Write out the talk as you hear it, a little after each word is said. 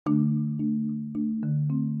So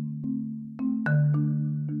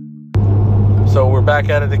we're back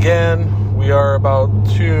at it again. We are about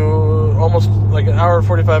almost like an hour and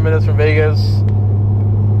 45 minutes from Vegas.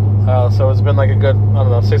 So it's been like a good,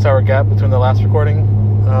 6-hour gap between the last recording.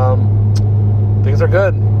 Things are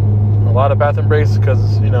good. A lot of bathroom breaks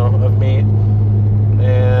because, of me.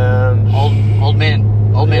 And old man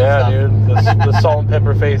yeah, stuff. dude, the salt and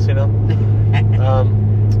pepper face,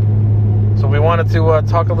 So we wanted to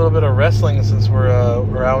talk a little bit of wrestling since we're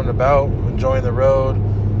out and about, enjoying the road.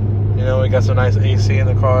 We got some nice AC in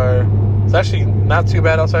the car. It's actually not too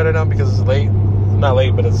bad outside right now because it's late. Not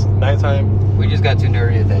late, but it's nighttime. We just got to an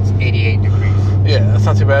area that's 88 degrees. Yeah, that's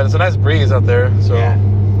not too bad. It's a nice breeze out there, so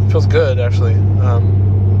It feels good, actually.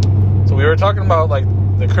 So we were talking about, like,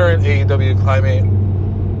 the current AEW climate.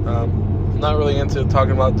 I'm not really into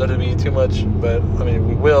talking about WWE too much, but,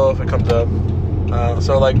 we will if it comes up.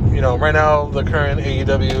 Right now, the current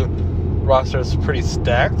AEW roster is pretty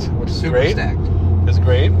stacked, which is Super great. stacked. It's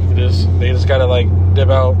great. They just gotta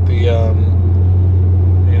dib out the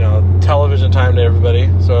television time to everybody.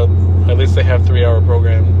 So at least they have 3-hour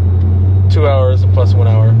program, 2 hours and plus 1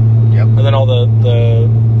 hour. Yep. And then all the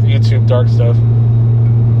YouTube dark stuff.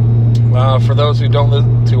 For those who don't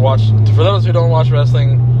watch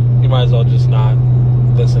wrestling, you might as well just not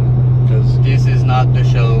listen because This is not the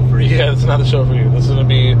show for you. yeah, it's not the show for you. This is gonna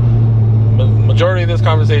be majority of this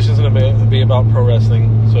conversation is gonna be about pro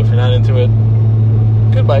wrestling. So if you're not into it,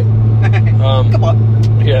 goodbye. Come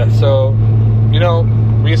on. Yeah, so,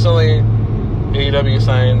 recently AEW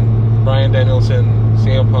signed Bryan Danielson,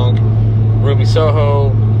 CM Punk, Ruby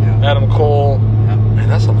Soho, Adam Cole. Yeah. Man,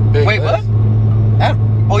 that's a big Wait, list. what?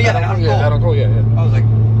 Adam Cole. Adam Cole, yeah. I was like,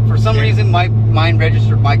 for some reason, my mind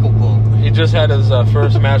registered Michael Cole. He just had his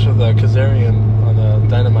first match with Kazarian on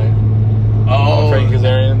Dynamite. Frankie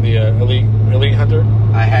Kazarian, the elite hunter.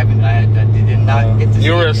 I did not get to see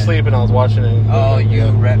You were it yet. asleep and I was watching it. Oh, you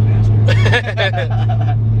rat bastard.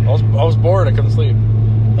 I was bored. I couldn't sleep.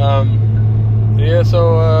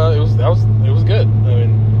 So it was good.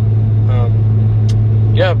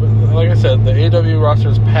 But like I said, the AEW roster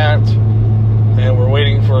is packed, and we're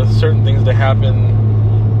waiting for certain things to happen.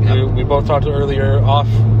 Yep. We both talked earlier off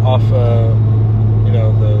the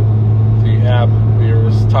app. We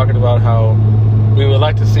were talking about how we would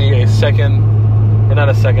like to see a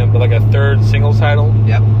third singles title.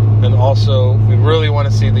 Yep. And also, we really want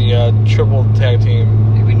to see the triple tag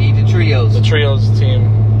team. We need the trios. The trios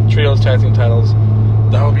tag team titles.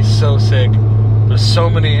 That would be so sick. There's so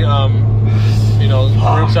many,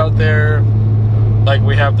 groups out there. Like,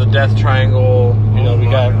 we have the Death Triangle. We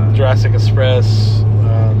got Jurassic Express.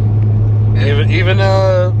 Even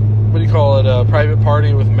what do you call it? Private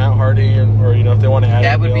Party with Matt Hardy, or if they want to add.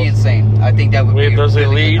 That would be insane. I think that would be. There's the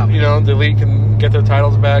really Elite. The Elite can get their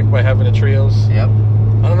titles back by having the trios. Yep.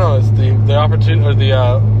 I don't know. It's the opportunity or the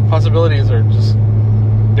possibilities are just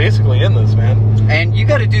basically endless, man. And you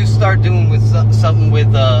got to start doing with something with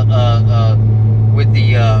the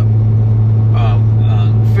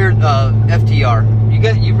FTR.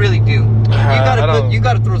 You really do. You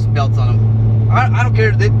got to throw some belts on them. I don't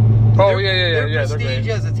care. Their prestige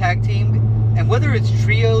as a tag team, and whether it's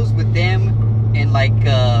trios with them and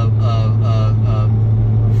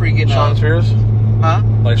freaking Shawn Spears. Huh?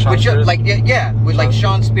 Like Shawn Spears? With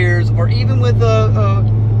Shawn Spears, or even with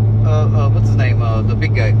what's his name? The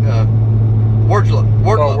big guy, Wardlow.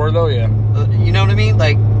 Wardlow, yeah. You know what I mean?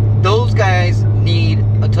 Like, those guys need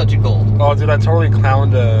a touch of gold. Oh, dude, I totally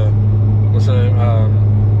clowned what's his name?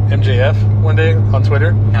 MJF one day on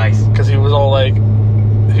Twitter. Nice. Because he was all like,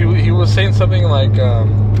 he was saying something like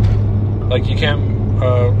you can't.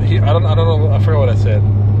 I don't know. I forgot what I said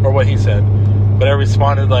or what he said. But I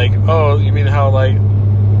responded like, oh, you mean how I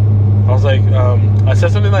was like, I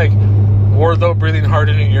said something like, Wardlow breathing hard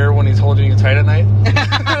in your ear when he's holding you tight at night.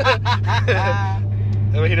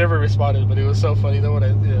 And he never responded, but it was so funny though when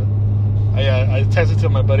I texted to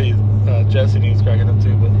my buddy Jesse, and he was cracking up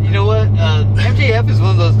too. But you know what? MJF is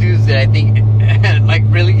one of those dudes that I think,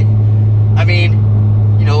 really,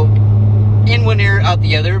 in one ear, out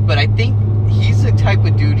the other. But I think he's the type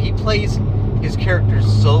of dude, he plays his character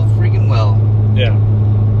so freaking well. Yeah.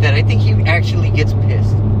 That I think he actually gets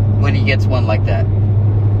pissed when he gets one like that.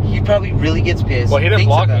 He probably really gets pissed. Well, he didn't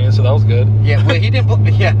block me, so that was good. Yeah, well, he didn't.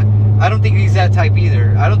 Yeah, I don't think he's that type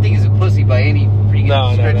either. I don't think he's a pussy by any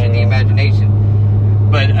freaking stretch of the imagination.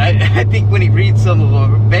 But I think when he reads some of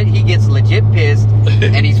them, I bet he gets legit pissed,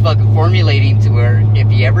 and he's fucking formulating to where if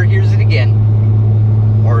he ever hears it again,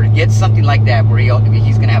 or gets something like that, where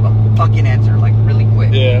he's gonna have a fucking answer like really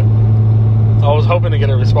quick. Yeah. I was hoping to get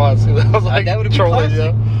a response. I was like, that would be trolling,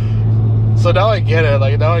 classic. So now I get it.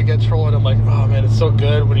 Like now I get trolling. I'm like, oh man, it's so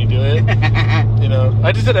good when you do it. You know,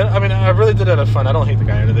 I just did it. I mean, I really did it out of fun. I don't hate the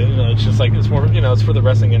guy or anything. You know, it's just like it's more. You know, it's for the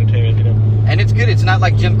wrestling entertainment. You know, and it's good. It's not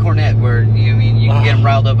like Jim Cornette where you can get him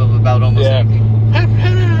riled up about almost anything.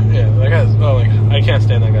 Yeah, that guy's. Oh, like I can't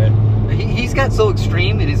stand that guy. He's got so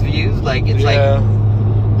extreme in his views. Like it's like.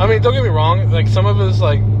 I mean, don't get me wrong. Like some of his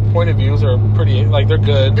like point of views are pretty. Like they're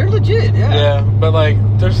good. They're legit. Yeah. Yeah, but like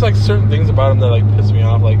there's like certain things about him that like piss me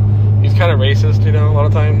off. Like he's kind of racist, you know, a lot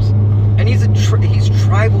of times. And he's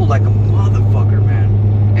tribal like a motherfucker,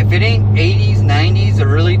 man. If it ain't 80s, 90s, or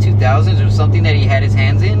early 2000s or something that he had his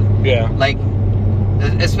hands in, yeah. Like,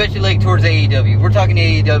 especially like towards AEW. We're talking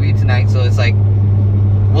AEW tonight, so it's like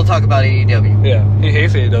we'll talk about AEW. Yeah, he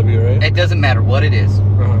hates AEW, right? It doesn't matter what it is.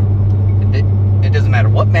 It doesn't matter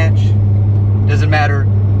what match. Doesn't matter.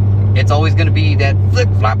 It's always going to be that flip,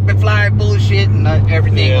 flop, and fly bullshit and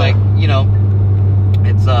everything. Yeah. Like, you know,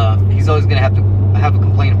 it's he's always going to have a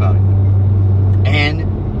complaint about it.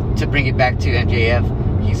 And to bring it back to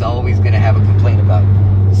MJF, he's always going to have a complaint about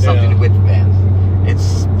something with fans.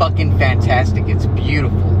 It's fucking fantastic. It's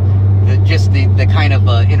beautiful. The kind of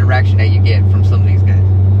interaction that you get from some of these guys.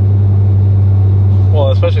 Well,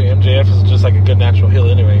 especially MJF is just like a good natural heel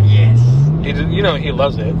anyway. Yes. He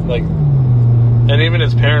loves it. Like, and even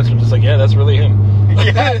his parents were just like, yeah, that's really him.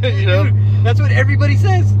 Yeah, you know, that's what everybody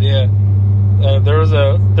says. Yeah.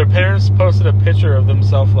 Their parents posted a picture of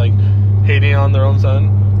themselves like hating on their own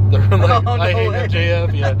son. They're like, I hate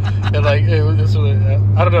MJF. Yeah, and like it was really,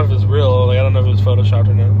 I don't know if it's real. Like I don't know if it was photoshopped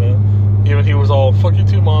or not. But even he was all "fuck you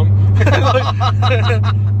too, mom."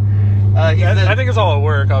 I think it's all at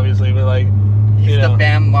work, obviously, but like. He's the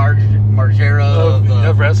Bam Margera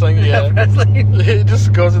of wrestling, yeah. Wrestling. He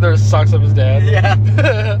just goes in there and socks up his dad. Yeah.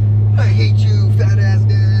 I hate you, fat ass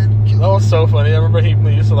dad. That was so funny. I remember he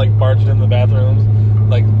used to like barge in the bathrooms,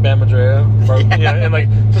 like Bam Margera, yeah, and like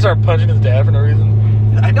just start punching his dad for no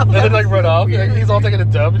reason. I know. And then like run off. Like, he's all taking a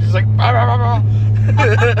dub, and he's like, bah, bah, bah,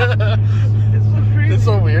 bah. It's so crazy. It's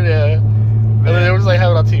so weird, yeah. And then they would just like have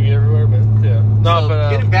it on TV everywhere, but yeah. No, so but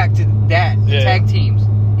getting back to that, yeah. Tag teams.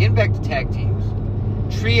 Getting back to tag teams.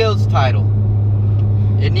 Trios title.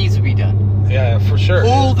 It needs to be done. Yeah, for sure.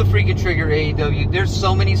 Pull the freaking trigger, AEW. There's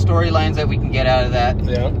so many storylines that we can get out of that.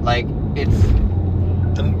 Yeah. Like, we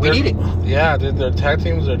need it. Yeah, dude, their tag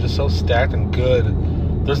teams are just so stacked and good.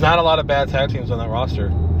 There's not a lot of bad tag teams on that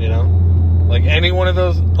roster, you know? Like, any one of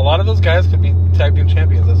those, a lot of those guys could be tag team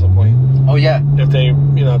champions at some point. Oh, yeah. If they,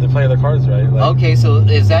 you know, they play their cards right. Like, okay, so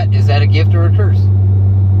is that a gift or a curse?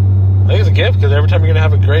 I think it's a gift, because every time you're going to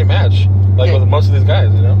have a great match, like with most of these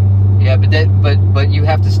guys, you know? Yeah, but you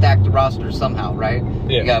have to stack the roster somehow, right?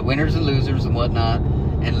 Yeah. You got winners and losers and whatnot.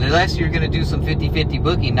 And unless you're going to do some 50-50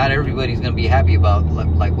 booking, not everybody's going to be happy about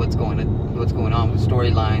like what's going on with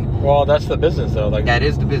storyline. Well, that's the business, though. Like that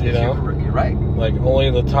is the business. You know? You're right. Like only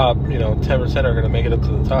the top, 10% are going to make it up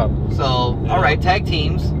to the top. So, all right, tag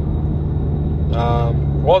teams.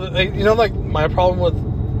 Well, like my problem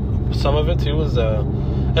with some of it too was,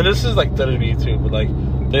 and this is like WWE too, but like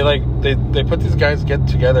they put these guys get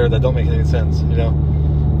together that don't make any sense, you know.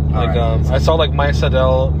 Like I saw like Matt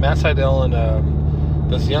Sydal, and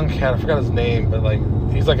this young cat, I forgot his name, but like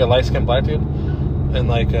he's like a light-skinned black dude, and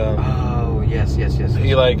like oh yes.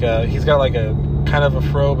 He like he's got like a kind of a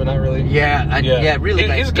fro, but not really. Yeah, really.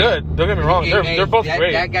 He's good. Don't get me wrong. They're both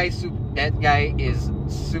great. That guy is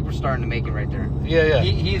superstar in the making right there. Yeah.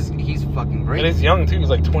 He's fucking great. And he's young too. He's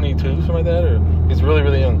like 22, something like that, or he's really,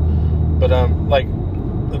 really young. But like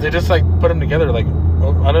they just like put them together. Like I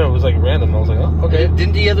don't know, it was like random. I was like, oh, okay.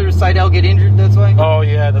 Didn't the other Sydal get injured? That's why. Oh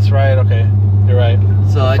yeah, that's right. Okay, you're right.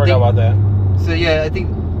 So I forgot about that. So yeah, I think.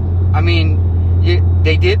 I mean,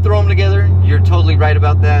 they did throw them together. You're totally right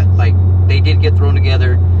about that. Like they did get thrown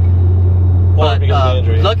together. Well, because of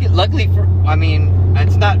the injury. Luckily for, I mean,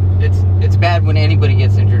 it's bad when anybody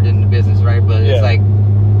gets injured in the business, right? But it's like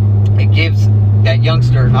it gives that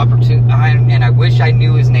youngster an opportunity. And I wish I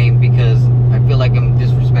knew his name because I feel like I'm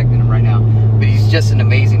disrespecting him right now. But he's just an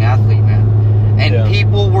amazing athlete, man. And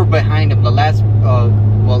people were behind him. The last, well,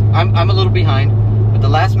 I'm a little behind, but the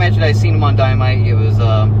last match that I seen him on Dynamite, it was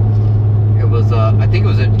I think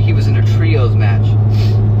he was in a trios match.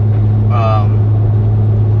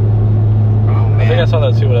 I think I saw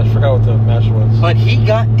that too, but I forgot what the match was. But he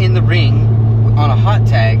got in the ring on a hot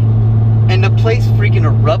tag, and the place freaking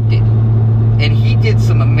erupted. And he did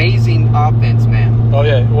some amazing offense, man. Oh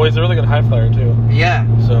yeah, well he's a really good high flyer too. Yeah.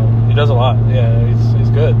 So he does a lot. Yeah, he's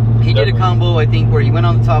good. He did a combo, I think, where he went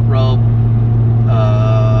on the top rope,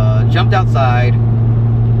 jumped outside,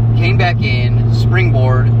 came back in,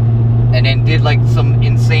 springboard, and then did like some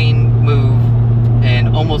insane move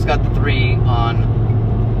and almost got the 3 on.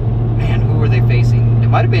 Man, who were they facing? It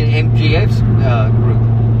might have been MJF's group.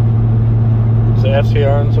 So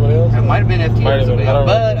FTR and somebody else? It might have been FTR or somebody else,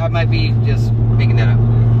 but I might be just making that up.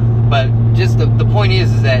 But just the point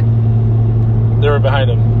is that they were behind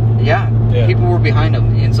him. Yeah, people were behind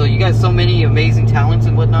him, and so you got so many amazing talents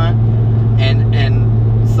and whatnot, and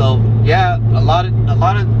so yeah, a lot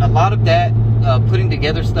of that putting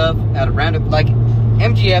together stuff out of random, like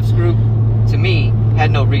MGF's group, to me had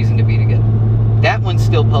no reason to be together. That one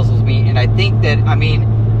still puzzles me, and I think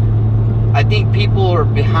people are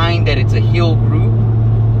behind that it's a heel group.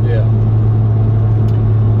 Yeah.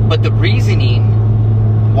 But the reasoning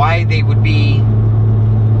why they would be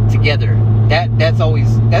together,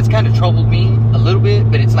 that's kind of troubled me a little bit,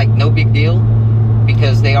 but it's like no big deal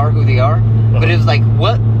because they are who they are. Uh-huh. But it was like,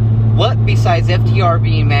 what besides FTR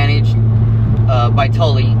being managed by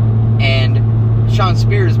Tully and Shawn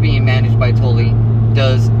Spears being managed by Tully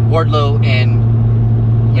does Wardlow and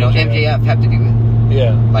MJF have to do with?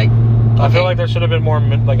 Yeah. Like, I feel like there should have been more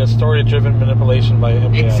like a story-driven manipulation by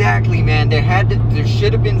MJF. Exactly, man. There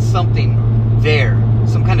should have been something there,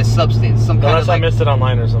 some kind of substance, unless I missed it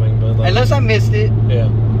online or something. But like, unless I missed it. Yeah.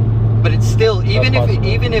 But it's still if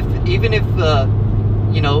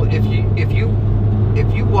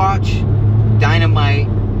you watch Dynamite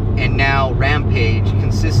and now Rampage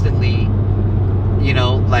consistently,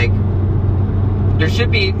 like there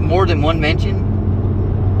should be more than one mention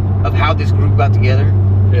of how this group got together.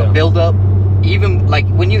 Yeah. A build up. Even like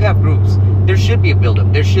when you have groups, there should be a build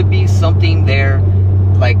up. There should be something there,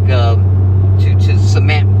 like to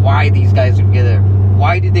cement why these guys are together.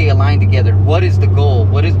 Why did they align together? What is the goal?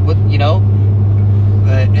 I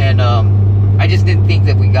just didn't think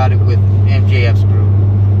that we got it with MJF's group.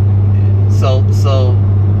 So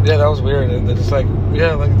yeah, that was weird. And they're just like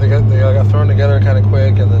they got thrown together kind of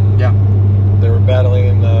quick, and then they were battling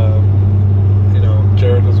in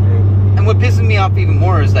Jericho's group. And what pisses me off even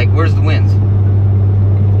more is like, where's the wins?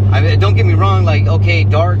 I mean, don't get me wrong. Like, okay,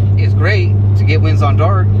 Dark is great to get wins on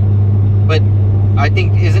Dark, but I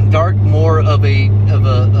think isn't Dark more of a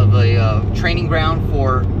training ground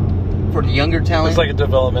for the younger talent? It's like a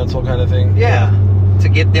developmental kind of thing. Yeah, to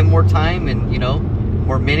get them more time and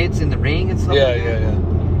more minutes in the ring and stuff. Yeah.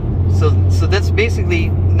 So that's basically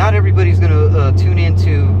not everybody's gonna tune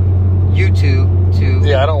into YouTube to.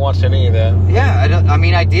 Yeah, I don't watch any of that. Yeah, I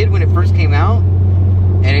did when it first came out,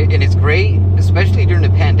 and it's great, especially during the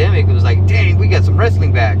pandemic. It was like, dang, we got some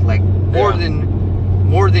wrestling back, like more than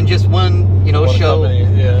just one show,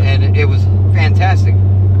 and it was fantastic,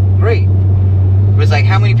 great. It was like,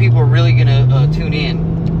 how many people are really gonna tune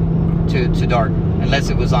in to Dark unless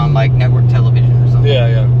it was on like network television or something?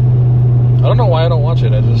 Yeah. I don't know why I don't watch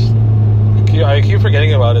it. I keep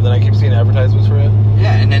forgetting about it, then I keep seeing advertisements for it.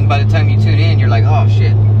 Yeah, and then by the time you tune in, you're like, oh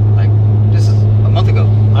shit, like this is a month ago.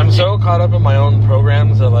 I'm so caught up in my own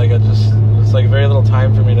programs that like it's like very little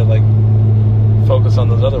time for me to like focus on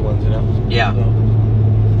those other ones, Yeah. So,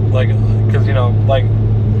 like, because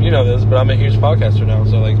this, but I'm a huge podcaster now,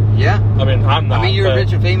 so like. Yeah. I mean, I'm not. I mean, you're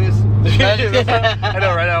rich and famous. I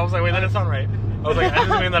know, right? I was like, wait, that doesn't sound right. I was like, I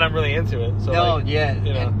just mean that I'm really into it. So no, like,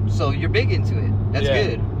 so you're big into it. That's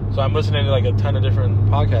good. So I'm listening to like a ton of different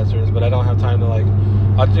podcasters, but I don't have time to like,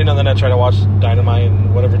 then I try to watch Dynamite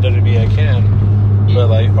and whatever WWE I can, but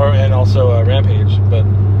like, and also Rampage, but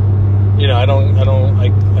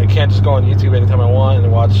I can't just go on YouTube anytime I want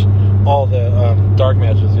and watch all the Dark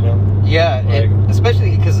matches, Yeah, like,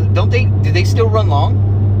 especially because do they still run long?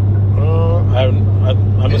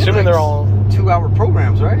 I'm assuming they're all 2-hour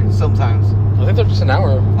programs, right? Sometimes. I think they're just an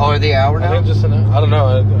hour. Oh, are they an hour now? I think just an hour. I don't know.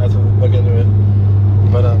 I have to look into it.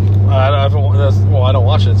 But I don't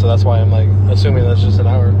watch it, so that's why I'm like assuming that's just an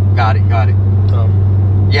hour. Got it.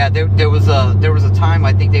 Yeah, there was a time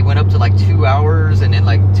I think they went up to like 2 hours and then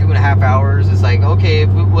like 2.5 hours. It's like, okay,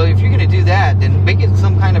 if you're gonna do that, then make it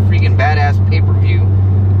some kind of freaking badass pay-per-view.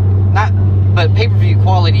 But pay-per-view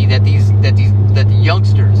quality that the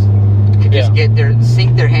youngsters could just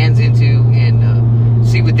sink their hands into and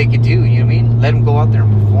see what they could do. You know what I mean? Let them go out there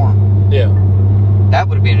and perform. Yeah, that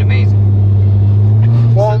would have been amazing.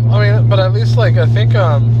 Well, I mean, but at least like I think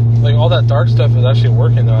like all that Dark stuff is actually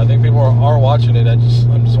working though. I think people are watching it. I'm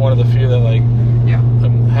just one of the few that like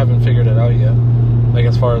haven't figured it out yet. Like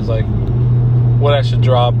as far as like what I should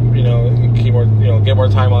drop, keep more, get more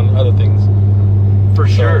time on other things. For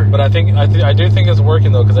sure. But I do think it's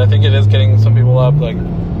working though, because I think it is getting some people up. Like,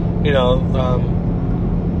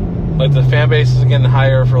 like the fan base is getting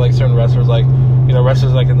higher for like certain wrestlers, like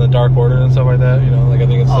wrestlers like in the Dark Order and stuff like that. Like I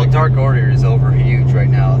think it's Dark Order is over huge right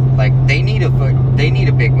now. Like they need a big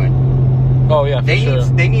win. Oh yeah, for sure.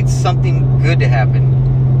 They need something good to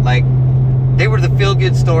happen. Like, they were the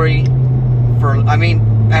feel-good story for. I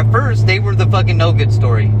mean, at first they were the fucking no-good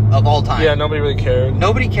story of all time. Yeah, nobody really cared.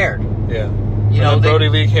 Nobody cared. Yeah. You know, Brody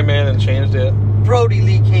Lee came in and changed it. Brody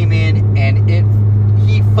Lee came in and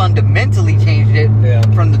he fundamentally changed it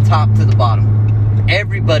from the top to the bottom.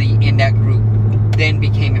 Everybody in that group then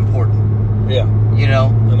became important. Yeah. You know?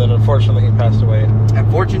 And then unfortunately he passed away.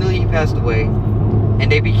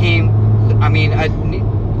 And they became, I mean, I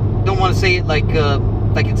don't want to say it like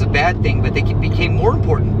it's a bad thing, but they became more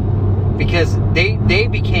important because they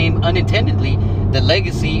became unintentionally the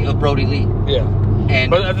legacy of Brody Lee. Yeah.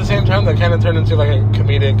 And but at the same time, that kind of turned into like a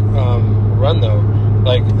comedic run, though.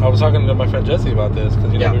 Like, I was talking to my friend Jesse about this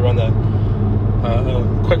because, you know, we run that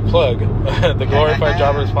quick plug, the Glorified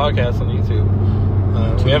Jobbers podcast on YouTube.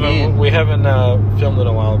 We haven't filmed in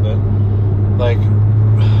a while, but like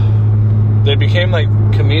they became like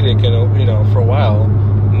comedic, you know, for a while,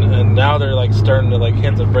 and now they're like starting to like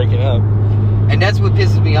hints of breaking up. And that's what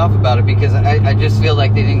pisses me off about it because I just feel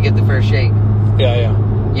like they didn't get the fair shake. Yeah, yeah.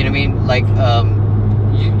 You know what I mean? Like,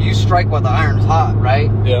 you strike while the iron's hot, right?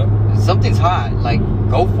 Yeah. Something's hot, like,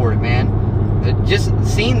 go for it, man. Just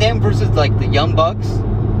seeing them versus, like, the Young Bucks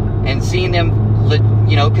and seeing them,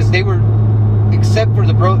 you know, because they were, except for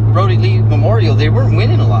the Brody Lee Memorial, they weren't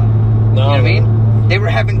winning a lot. No. You know what I mean? They were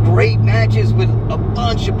having great matches with a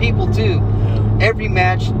bunch of people, too. Yeah. Every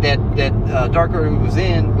match that Dark Order was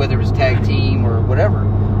in, whether it was tag team or whatever,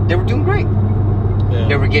 they were doing great. Yeah.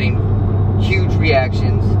 They were getting huge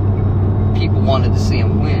reactions. People wanted to see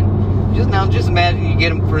them win. Just imagine you get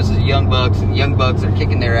them versus the Young Bucks, and the Young Bucks are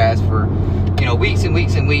kicking their ass for, you know, weeks and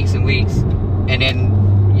weeks and weeks and weeks, and then,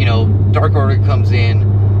 you know, Dark Order comes in,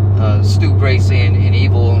 Stu Grayson and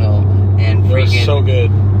Evil Uno, and freaking so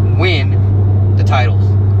good. Win the titles,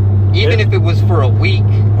 even if it was for a week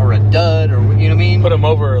or a dud, or you know what I mean. Put them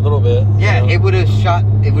over a little bit. Yeah, you know?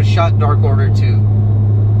 it would shot Dark Order to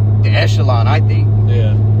the echelon, I think.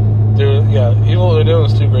 Yeah. Dude, yeah, Evil Uno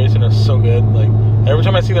and Stu Grayson are so good. Like, every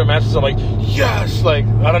time I see their matches, I'm like, yes! Like,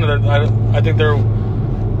 I don't know, I think they're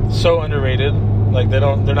so underrated. Like, they're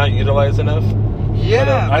not utilized enough.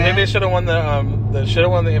 Yeah, I think they should have won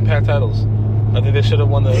the Impact titles. I think they should have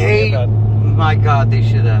won the Impact. My God, they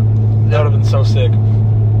should have. That would have been so sick.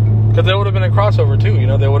 Because they would have been a crossover too. You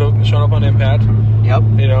know, they would have shown up on Impact. Yep.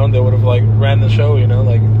 You know, and they would have like ran the show. You know,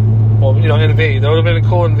 like, well, you know, invade. That would have been a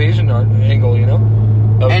cool invasion angle. You know.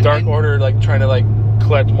 Of Dark Order, like, trying to, like,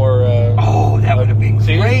 collect more, that would have been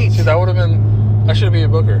great. See, that would have been, I should be a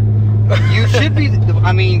booker. You should be,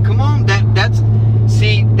 I mean, come on, that's,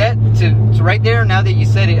 to right there, now that you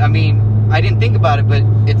said it, I mean, I didn't think about it, but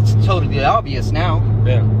it's totally obvious now.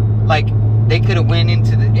 Yeah. Like, they could have went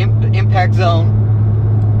into the Impact Zone,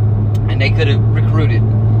 and they could have recruited.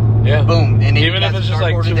 Yeah. Boom. And even if it's just,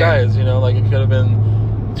 like, two guys, you know, like, it could have been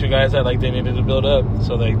two guys that, like, they needed to build up,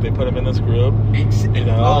 so they put them in this group, you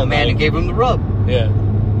know. Oh man, it gave them the rub. Yeah.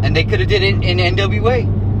 And they could have did it in NWA,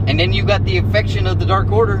 and then you got the affection of the Dark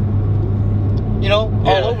Order, you know,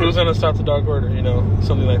 all over. Who's gonna stop the Dark Order, you know,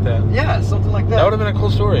 something like that. Yeah, something like that. That would have been a cool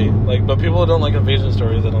story, like, but people don't like invasion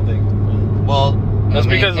stories, I don't think. Well, that's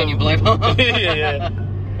because can you blame them? yeah.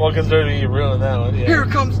 Well, because they're ruining that one. Yeah. Here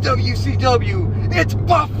comes WCW. It's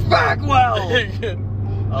Buff Bagwell.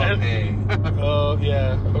 Okay. Oh,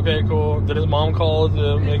 yeah. Okay, cool. Did his mom call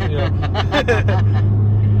to make, you know...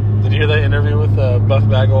 Did you hear that interview with Buff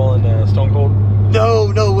Bagwell and Stone Cold?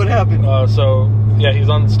 No, what happened? So, yeah, he's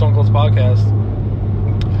on Stone Cold's podcast.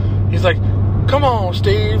 He's like, come on,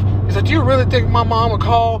 Steve. He's like, do you really think my mom would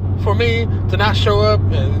call for me to not show up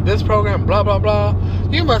in this program, blah, blah, blah?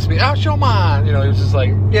 You must be out your mind. You know, he was just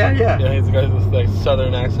like... Yeah. Yeah, he's got this, like,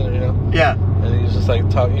 southern accent, you know? Yeah. And he's just like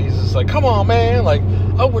talking. He's just like, "Come on, man! Like,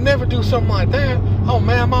 I would never do something like that. Oh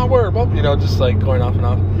man, my word!" You know, just like going off and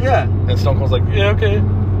off. Yeah. And Stone Cold's like, "Yeah, okay."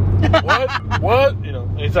 What? You know,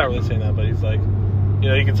 he's not really saying that, but he's like, you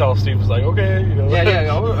know, you can tell Steve was like, "Okay," you know.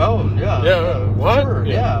 Yeah. Oh, yeah. Yeah. What? Sure.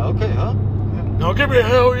 Yeah. Okay. Huh? No, give me a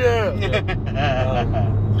hell yeah.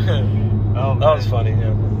 Oh, that was funny.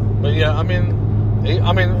 Yeah. But yeah, I mean, you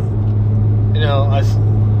know, I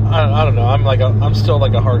don't know. I'm still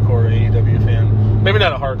like a hardcore AEW fan. Maybe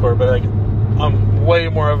not a hardcore, but like I'm way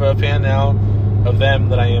more of a fan now of them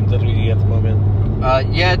than I am WWE at the moment.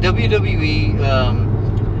 Yeah, WWE.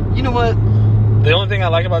 You know what? The only thing I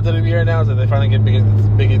like about WWE right now is that they finally get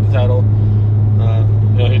Big E the title.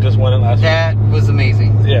 You know, he just won it last week. That was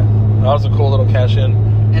amazing. Yeah, that was a cool little cash in.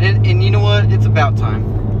 And you know what? It's about time.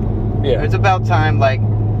 Yeah, it's about time. Like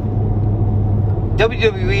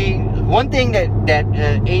WWE. One thing that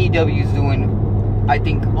AEW is doing, I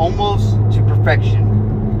think, almost to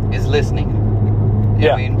perfection, is listening. You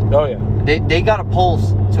Yeah. know what I mean? Oh, yeah. They got a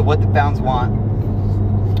pulse to what the fans want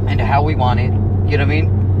and to how we want it. You know what I mean?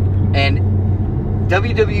 And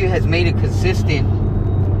WWE has made it consistent.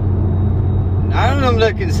 I don't know, I'm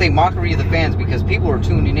not going to say mockery of the fans because people are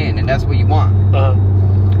tuning in and that's what you want. Uh-huh.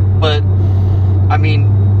 But, I mean,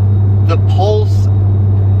 the pulse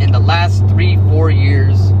in the last 3-4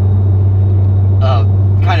 years,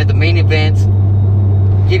 kind of the main events,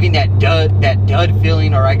 giving that dud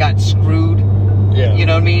feeling, or I got screwed. Yeah. You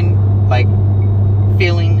know what I mean? Like,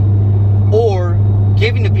 feeling, or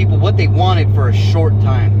giving the people what they wanted for a short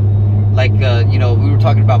time. Like, you know, we were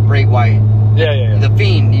talking about Bray Wyatt. Yeah. The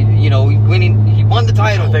Fiend, you know, he won the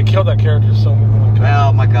title. God, they killed that character so much.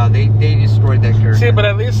 Oh my God, they destroyed that character. See, but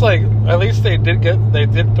at least they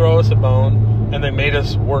did throw us a bone and they made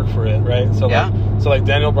us work for it, right? So Yeah. like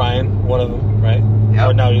Daniel Bryan, one of them, right? Yep.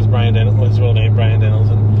 Or now he's Bryan Danielson, his real name Bryan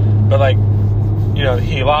Danielson. But like, you know,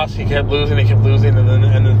 he lost, he kept losing, and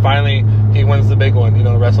then finally he wins the big one, you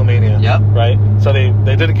know, WrestleMania. Yep. Right? So they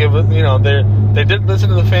did give it, you know, they did listen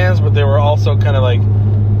to the fans, but they were also kind of like,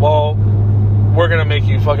 well, we're gonna make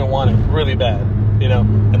you fucking want it really bad, you know.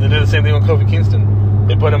 And they did the same thing with Kofi Kingston.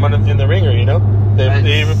 They put him in the ringer, you know.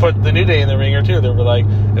 They even put the New Day in the ringer too. They were like,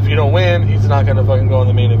 if you don't win, he's not gonna fucking go in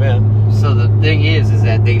the main event. So the thing is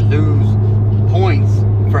that they lose points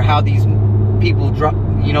for how these people drop,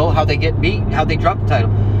 you know, how they get beat, how they drop the title.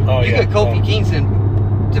 Oh, you yeah. get Kofi Kingston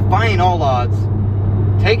defying all odds,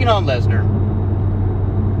 taking on Lesnar,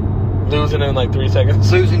 Losing in like 3 seconds.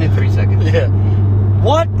 losing in 3 seconds. Yeah.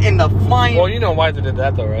 What in the flying? Well, you know why they did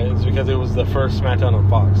that though, right? It's because it was the first SmackDown on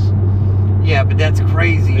Fox. Yeah, but that's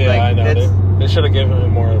crazy. Yeah, like, I know. They should have given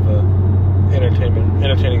him more of a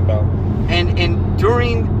entertaining bout. And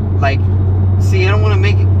during, like, see, I don't want to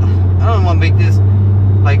make this,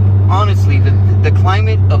 like, honestly, the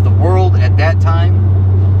climate of the world at that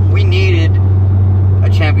time, we needed a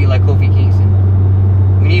champion like Kofi Kingston.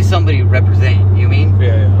 We need somebody to represent, you know what I mean?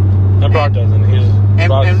 Yeah. And Brock doesn't.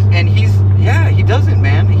 And he doesn't,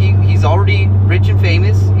 man. He's already rich and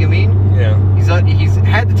famous, you know what I mean? Yeah. He's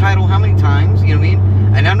had the title how many times, you know what I mean?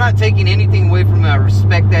 And I'm not taking anything away from him. I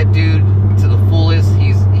respect that dude to the fullest.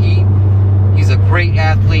 He's a great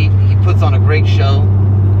athlete. He puts on a great show,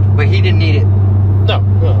 but he didn't need it. No.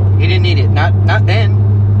 He didn't need it. Not then.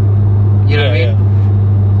 You know what I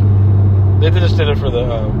mean? They just did it for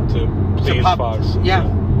to please Fox. Yeah,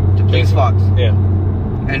 to please Fox. Yeah.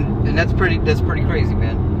 And that's pretty crazy,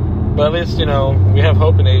 man. But at least, you know, we have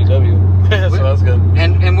hope in AEW. So that's good.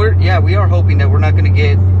 And we are hoping that we're not going to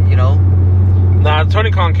get, you know. Nah, Tony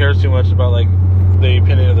Khan cares too much about like the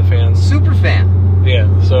opinion of the fans. Super fan. Yeah,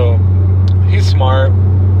 so he's smart.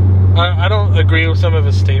 I don't agree with some of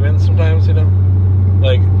his statements sometimes, you know.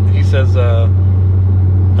 Like he says, I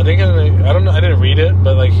didn't read it,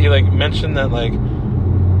 but like he like mentioned that like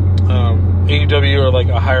AEW are like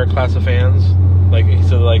a higher class of fans. Like he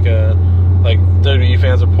said, like WWE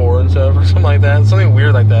fans are poor and stuff, or something like that. Something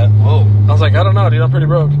weird like that. Whoa. I was like, I don't know, dude. I'm pretty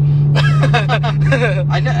broke.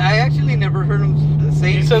 I actually never heard him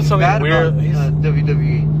say. He said something bad weird. About,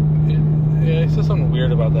 WWE. Yeah, he said something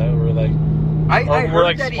weird about that. We're like, I we're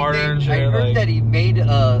like heard smarter and shit. I heard like, that he made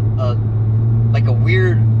a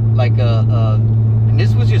weird and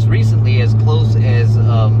this was just recently, as close as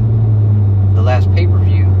the last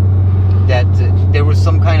pay-per-view, that there was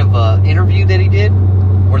some kind of interview that he did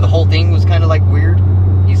where the whole thing was kind of like weird.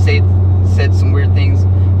 He said some weird things,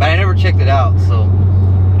 but I never checked it out. So,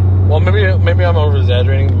 well, maybe I'm over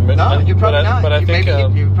exaggerating. No, you're probably not. But I think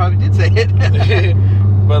you probably did say it.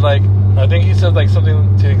 But like, I think he said like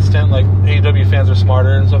something to the extent like AEW fans are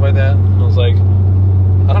smarter and stuff like that. And I was like,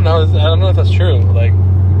 I don't know if that's true. Like,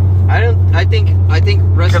 I think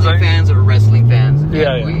wrestling fans are wrestling fans.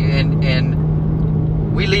 Yeah, And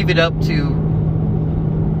we leave it up to,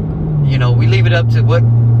 you know, what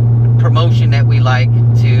promotion that we like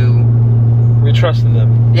to. We trust in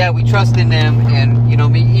them. Yeah, we trust in them, and you know,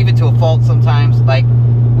 even to a fault sometimes. Like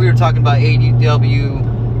we were talking about AEW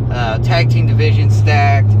tag team division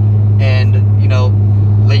stacked, and you know,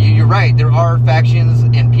 like you're right. There are factions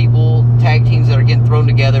and people, tag teams that are getting thrown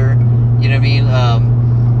together. You know what I mean?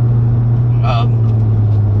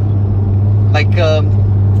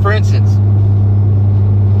 For instance,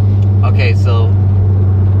 okay, so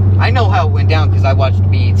I know how it went down because I watched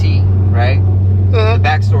BET, right? Uh-huh. The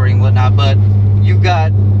backstory and whatnot, but you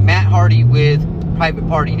got Matt Hardy with Private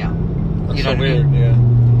Party now. That's you know so what weird, I mean? yeah.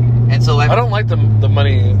 And so I don't like the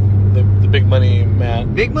money, the big money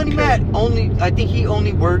Matt. Big Money Matt I think he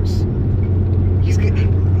only works. He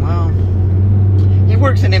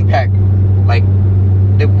works in Impact, like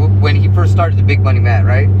when he first started the Big Money Matt,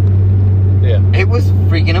 right? Yeah. It was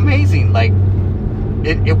freaking amazing. Like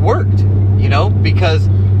it worked, you know, because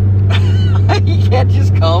you can't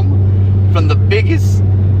just come from the biggest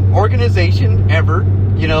organization ever,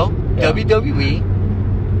 you know, WWE,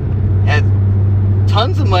 has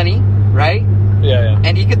tons of money, right? Yeah.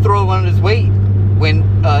 And he could throw on his weight when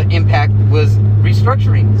Impact was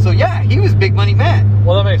restructuring. So yeah, he was big money man.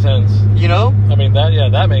 Well, that makes sense. You know? I mean,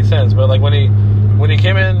 that makes sense. But like when he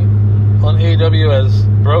came in on AEW as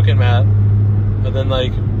Broken Matt, and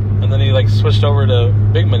then he like switched over to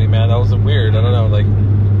Big Money Matt, that was weird. I don't know. Like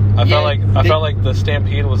I felt like the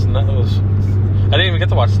Stampede was. I didn't even get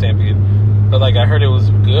to watch Stampede, but like I heard it was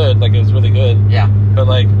good. Like it was really good. Yeah. But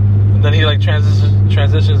like then he like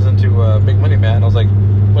transitions into Big Money Matt, and I was like,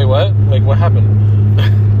 wait, what? Like what happened?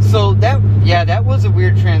 So that was a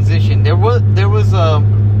weird transition. There was a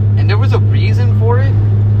reason for it.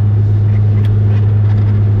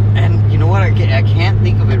 And you know what? I can't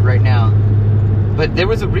think of it right now. But there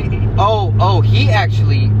was a he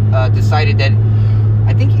actually decided that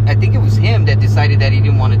I think it was him that decided that he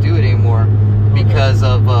didn't want to do it anymore because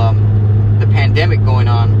of the pandemic going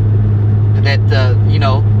on. That you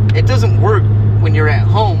know, it doesn't work when you're at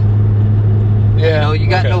home. Yeah. You know, you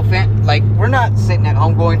got no fan. Like we're not sitting at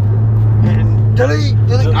home going, delete.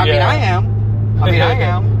 I mean, I am.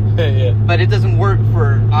 Yeah. But it doesn't work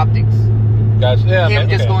for optics. Gotcha. Yeah. Him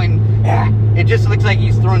just going, it just looks like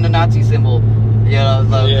he's throwing the Nazi symbol. You know,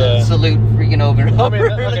 the salute freaking over and over.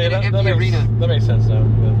 That makes sense now.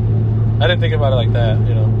 I didn't think about it like that,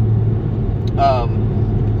 you know.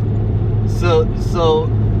 So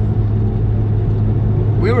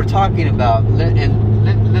we were talking about,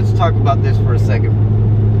 and let's talk about this for a second.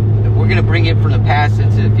 We're gonna bring it from the past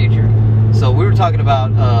into the future. So we were talking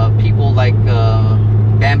about people like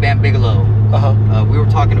Bam Bam Bigelow. We were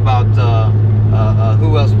talking about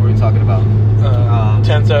who else were we talking about?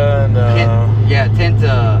 Tenta and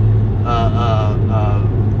Tenta.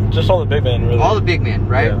 Just all the big men, really. All the big men,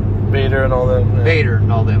 right? Yeah. Vader and all them. Yeah. Vader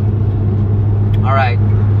and all them. All right.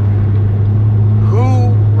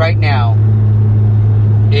 Who right now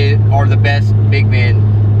are the best big men?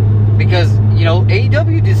 Because you know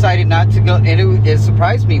AEW decided not to go, and it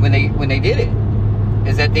surprised me when they did it.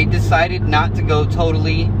 Is that they decided not to go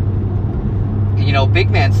totally, you know,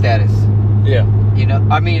 big man status. Yeah. You know,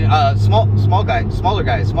 I mean, smaller guys,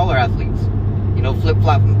 smaller athletes. You know, flip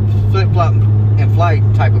flop and fly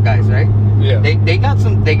type of guys, right? Yeah. They got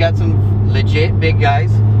some legit big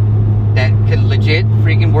guys that can legit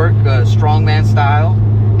freaking work strongman style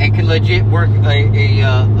and can legit work a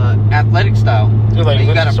athletic style. Dude, like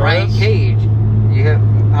you got a Brian Cage. You have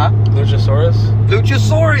Luchasaurus.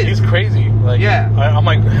 He's crazy. Like yeah. I'm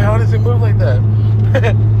like, how does he move like that?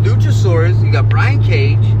 Luchasaurus. You got Brian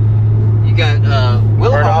Cage. You got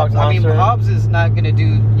Will Hobbs. I mean, Hobbs is not gonna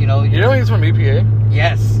do. You know he's from EPA.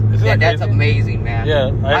 Yes. That's amazing, man.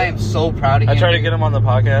 Yeah. I am so proud of him. I tried to get him on the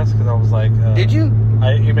podcast because I was like, did you?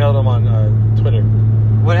 I emailed him on Twitter.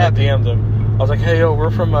 What happened? I DM'd him. I was like, hey, yo, we're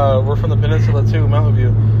from the Peninsula too, Mountain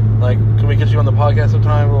View. Like, can we get you on the podcast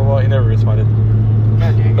sometime? Blah, blah, blah. He never responded.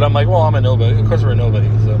 But I'm like, well, I'm a nobody. Of course we're a nobody.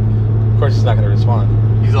 So, of course he's not going to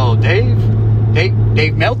respond. He's all, Dave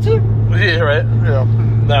Meltzer? Yeah, right? Yeah.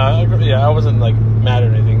 I wasn't, like, mad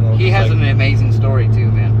or anything. He has an amazing story,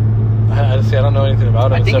 too, man. I don't know anything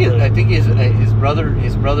about him. I think his brother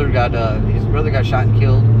got shot and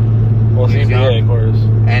killed. Well, it's EPA, of course.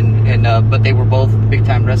 And but they were both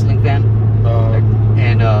big-time wrestling fan.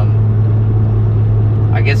 And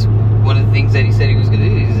I guess one of the things that he said he was going to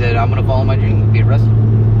do, he said, I'm going to follow my dream, be a wrestler. You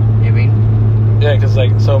know what I mean? Yeah, because,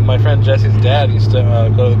 like, so my friend Jesse's dad used to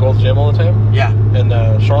go to the Gold's Gym all the time. Yeah. In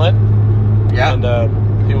Shoreline. Yeah. And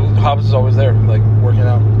Hobbs is always there, like, working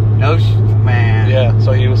out. No, man. Yeah,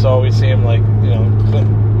 so he was always see him, like, you know,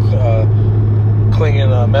 clinging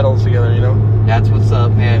metals together, you know? That's what's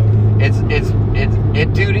up, man. It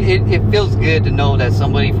feels good to know that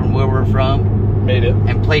somebody from where we're from made it,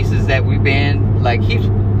 and places that we've been. Like he's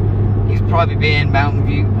probably been Mountain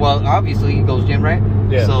View. Well, obviously he goes gym, right?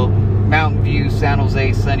 Yeah. So Mountain View, San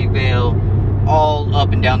Jose, Sunnyvale, all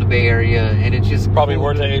up and down the Bay Area, and it's just probably cool.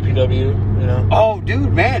 worked at APW, you know? Oh,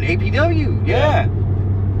 dude, man, APW, yeah.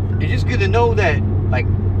 It's just good to know that like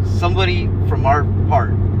somebody from our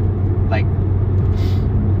part, like,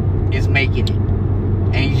 is making it.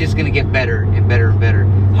 And he's just going to get better and better and better.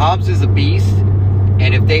 Hobbs is a beast.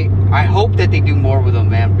 And I hope that they do more with him,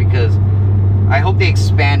 man, because I hope they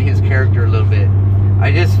expand his character a little bit.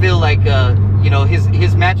 I just feel like, you know,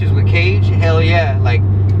 his matches with Cage, hell yeah. Like,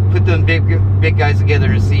 put them big guys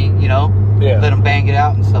together and see, you know, let them bang it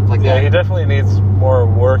out and stuff like that. Yeah, he definitely needs more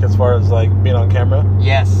work as far as, like, being on camera.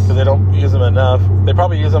 Yes. Because they don't use him enough. They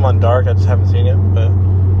probably use him on Dark. I just haven't seen it, but...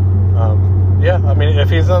 Yeah, I mean, if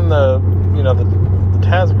he's in the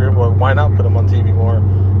Taz group, well, why not put him on TV more?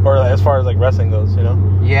 Or as far as like wrestling goes,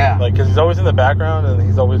 Yeah. Like, because he's always in the background and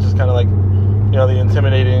he's always just kind of like, the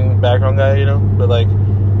intimidating background guy, But like,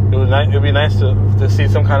 it'd be nice to see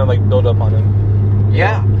some kind of like build up on him.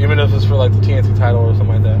 Yeah. Even if it's for like the TNT title or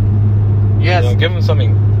something like that. Yes. Give him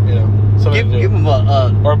something, something to do. Give him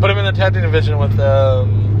or put him in the tag team division with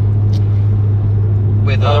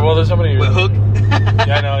well, there's somebody with Hook.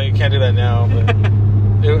 Yeah, I know you can't do that now, but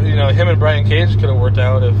him and Brian Cage could have worked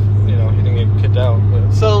out if he didn't get kicked out.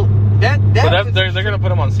 But. So they're gonna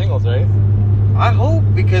put him on singles, right? I hope,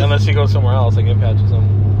 because unless he goes somewhere else, like Impact or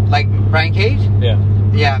something. Like Brian Cage?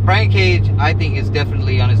 Yeah, Brian Cage, I think, is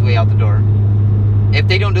definitely on his way out the door. If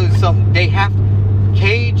they don't do something,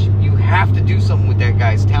 Cage, you have to do something with that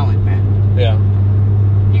guy's talent, man. Yeah.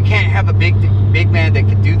 You can't have a big man that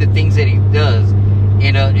can do the things that he does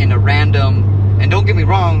in a random. And don't get me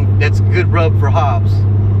wrong, that's a good rub for Hobbs. You know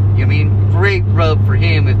what I mean? Great rub for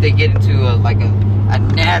him if they get into a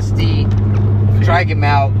nasty, drag him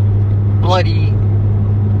out, bloody,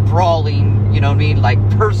 brawling. You know what I mean? Like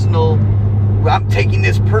personal. I'm taking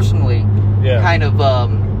this personally. Yeah. Kind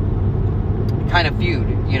of feud.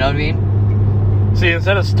 You know what I mean? See,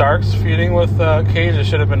 instead of Starks feuding with Cage, it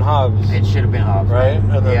should have been Hobbs. It should have been Hobbs, right?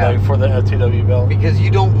 And then for the FTW belt, because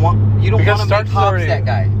you don't want to make Hobbs that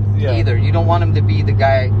guy either. You don't want him to be the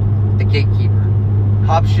guy, the gatekeeper.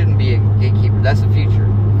 Hobbs shouldn't be a gatekeeper. That's the future.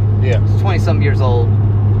 Yeah, he's 20-some years old.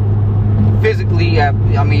 Physically,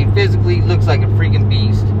 physically looks like a freaking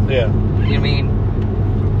beast. Yeah, you know what I mean?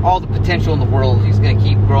 All the potential in the world. He's gonna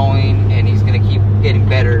keep growing and he's gonna keep getting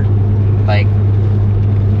better. Like,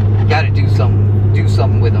 you gotta do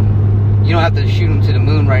something with him. You don't have to shoot him to the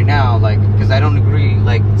moon right now, because I don't agree,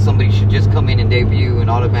 somebody should just come in and debut and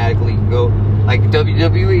automatically go, like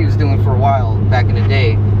WWE was doing for a while back in the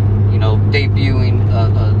day, debuting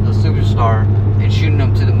a superstar and shooting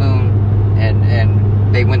them to the moon,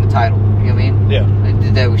 and they win the title. You know what I mean? Yeah. They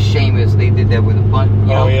did that with Sheamus. They did that with a bunch.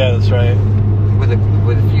 Yeah, that's right. With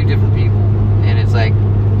a few different people, and it's like,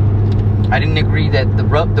 I didn't agree that the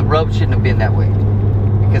rub shouldn't have been that way.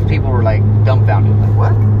 Because people were dumbfounded,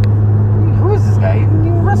 what? Who is this guy? He didn't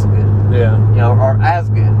even wrestle good. Yeah. Or as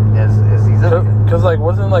good as he's ever good. Because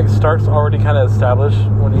wasn't Starks already kind of established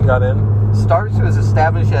when he got in? Starks was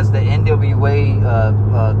established as the NWA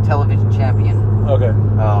television champion. Okay.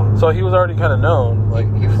 So he was already kind of known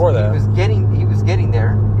before that. He was getting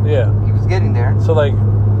there. Yeah. He was getting there. So I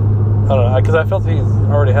don't know, because I felt he's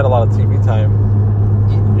already had a lot of TV time.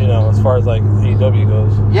 As far as AEW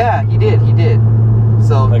goes. Yeah, he did.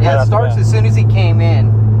 So Starks, as soon as he came in,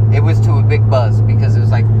 it was to a big buzz, because it was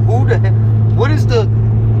like, who the heck? What is the?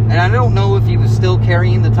 And I don't know if he was still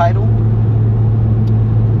carrying the title,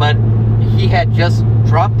 but he had just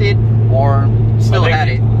dropped it or still had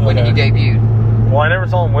it when he debuted. Well, I never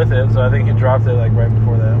saw him with it, so I think he dropped it right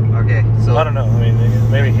before that. Okay, so I don't know. I mean,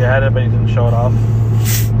 maybe he had it, but he didn't show it off.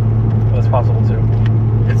 That's possible too.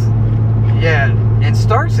 And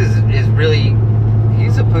Starks is really,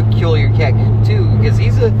 he's a peculiar cat too, because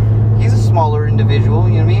he's a smaller individual,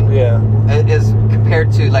 you know what I mean? Yeah. As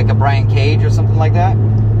compared to a Brian Cage or something like that.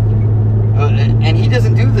 And he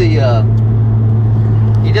doesn't do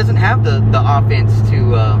he doesn't have the offense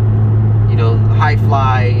to high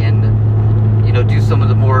fly and do some of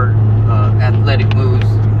the more athletic moves,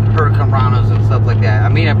 Hurricane Ranas and stuff like that. I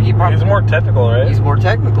mean, he's more technical, right? He's more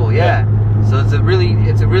technical, yeah. So he's a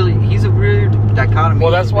weird dichotomy.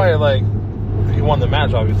 Well, that's why he won the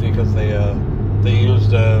match, obviously, because they used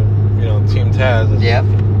Team Taz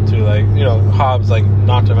to Hobbs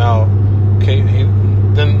knocked him out. Okay,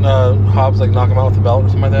 didn't Hobbs knock him out with the belt or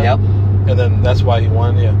something like that? Yep. And then that's why he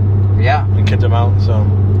won, yeah, and kicked him out. So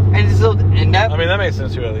that makes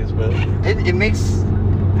sense too, at least, but it makes.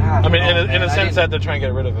 In a sense that they're trying to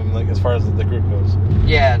get rid of him, as far as the group goes.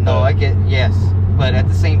 Yeah, no, I get, yes, but at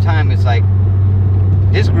the same time, it's like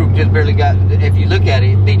this group just barely got. If you look at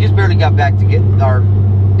it, they just barely got back together.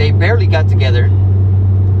 They barely got together.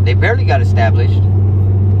 They barely got established,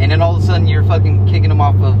 and then all of a sudden you're fucking kicking them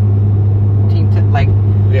off of Team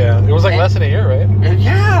Yeah, it was less than a year, right?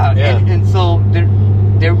 Yeah. And so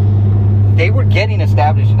they were getting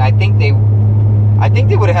established, and I think they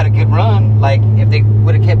would have had a good run, if they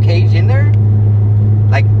would have kept Cage in there,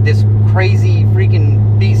 this crazy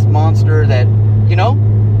freaking beast monster that,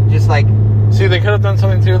 just See, they could have done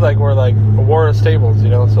something too, where a war of stables,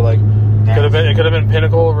 so it could have been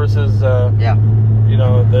Pinnacle versus the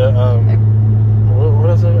what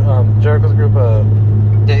is it? Jericho's group,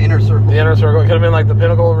 the Inner Circle. The Inner Circle. It could have been the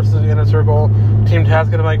Pinnacle versus the Inner Circle. Team Taz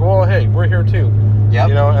could have been well, hey, we're here too. Yep.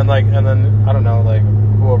 And then I don't know,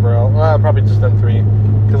 who overall? Well, probably just them 3,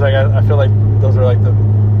 because I feel like those are like the.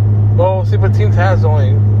 Well, see, but Team Taz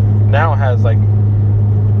only now has like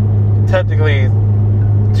technically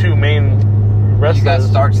 2 main wrestlers. You got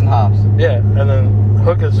Starks and Hobbs. Yeah, and then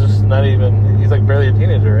Hook is just not even. He's like barely a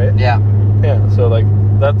teenager, right? Yeah. Yeah. So like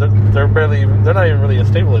that, they're barely even. They're not even really a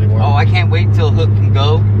stable anymore. Oh, I can't wait till Hook can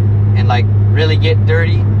go and like really get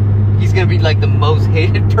dirty. He's gonna be like the most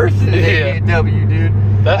hated person in AEW, dude.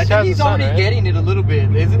 I think he's already getting it a little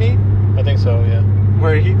bit, isn't he? I think so, yeah.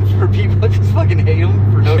 Where for people just fucking hate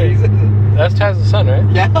him for no reason. That's Taz's son, right?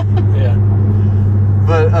 Yeah. Yeah.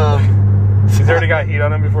 But he's already got heat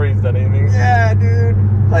on him before he's done anything. Yeah, dude.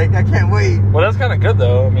 Like, I can't wait. Well, that's kind of good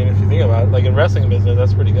though. I mean, if you think about it, like in wrestling business,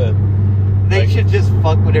 that's pretty good. They should just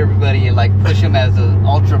fuck with everybody and like push him as an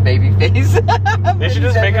ultra baby face. They should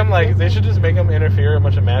just make him like. They should just make him interfere in a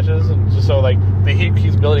bunch of matches, and just so like the heat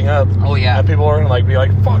keeps building up. Oh yeah. And people are gonna like be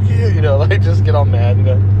like, "Fuck you," like just get all mad,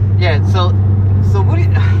 Yeah. So what do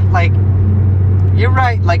you like? You're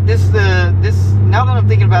right. Like this. Now that I'm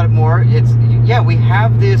thinking about it more, it's we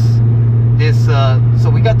have this. So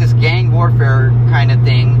we got this gang warfare kind of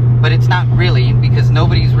thing, but it's not really because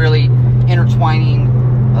nobody's really intertwining.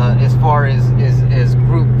 As far as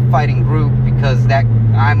group fighting group, because that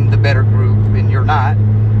I'm the better group and you're not,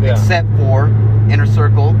 except for Inner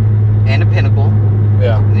Circle and the Pinnacle.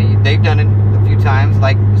 Yeah, They've done it a few times.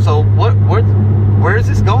 Like, so where is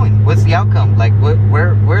this going? What's the outcome? Like,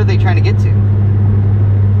 where are they trying to get to?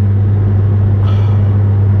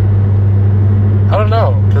 I don't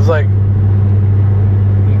know, because like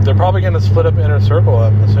they're probably going to split up Inner Circle,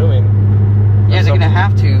 I'm assuming. Yeah, they're going to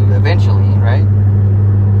have to eventually, right?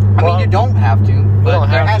 I mean, you don't have to, but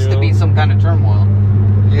there has to be some kind of turmoil.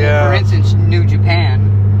 Yeah. For instance, New Japan,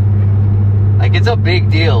 like, it's a big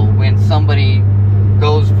deal when somebody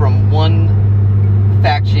goes from one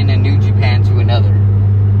faction in New Japan to another,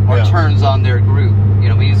 or turns on their group. You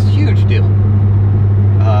know, I mean, it's a huge deal.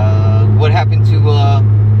 What happened to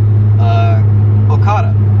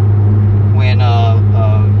Okada when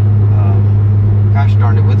gosh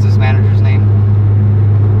darn it, what's his manager's name?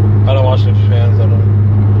 I don't watch New Japan, so I don't.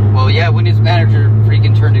 Well, yeah, when his manager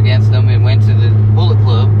freaking turned against him and went to the Bullet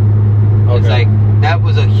Club, it's like, that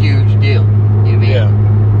was a huge deal. You know what I mean? Yeah.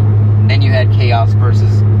 And then you had Chaos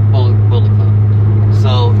versus Bullet Club.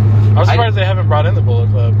 So I'm surprised they haven't brought in the Bullet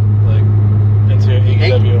Club, like, into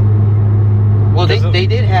AEW. Well, they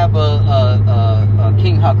did have a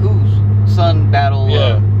King Haku's son battle.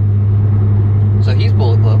 Yeah. So he's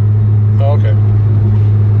Bullet Club. Oh, okay.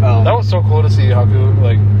 That was so cool to see Haku,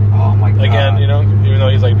 like, oh my god. Again, you know, even though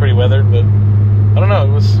he's like pretty weathered, but I don't know,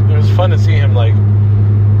 it was fun to see him like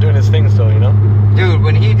doing his thing still, you know? Dude,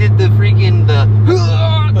 when he did the freaking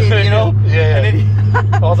you know? Yeah. And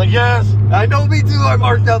then I was like, yes! I know, me too. I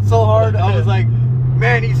marked out so hard. I was like,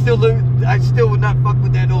 man, I still would not fuck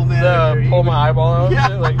with that old man. Pull my eyeball out. Yeah.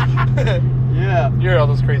 Like, yeah. You hear all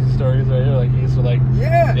those crazy stories, right? You're like, he used to like,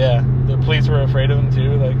 yeah. The police were afraid of him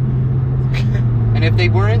too, like. And if they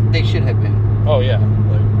weren't, they should have been. Oh yeah,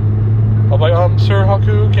 like, I'm like, Sir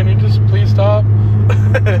Haku, can you just please stop?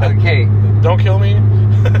 Okay. Don't kill me.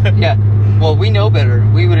 Yeah. Well, we know better.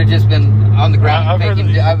 We would have just been on the ground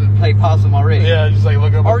I would play possum already. Yeah, just like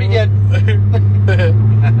look up. Already dead.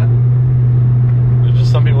 There's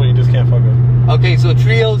just some people you just can't fuck with. Okay, so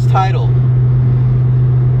Trios title.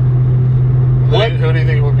 Who do you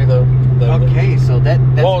think would be the okay, so that's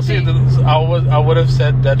well, see, I would have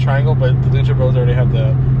said that triangle, but the Lucha Bros already have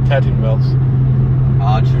the tag team belts.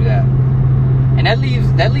 Oh, true that. And that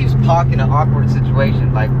leaves Pac in an awkward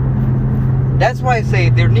situation. Like, that's why I say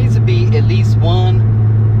there needs to be at least one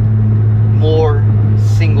more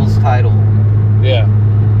singles title. Yeah.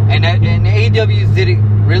 And AEW did it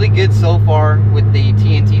really good so far with the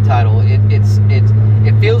TNT title.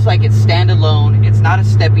 It feels like it's standalone. It's not a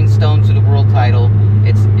stepping stone to the world title.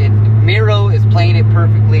 Miro is playing it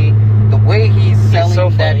perfectly. The way he's selling so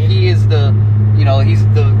that he is the, you know, he's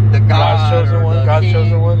the God's chosen one. God's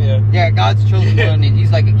chosen one. Yeah. Yeah, God's chosen one, and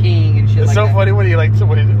he's like a king and shit. It's like so that. funny when he like.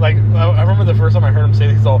 I remember the first time I heard him say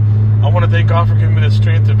this. He's all, "I want to thank God for giving me the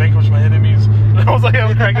strength to vanquish my enemies." And I was like, I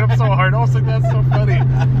was cracking up so hard. I was like, that's so funny.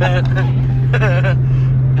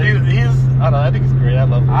 He's I don't know. I think he's great. I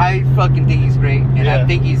love him. I fucking think he's great, and I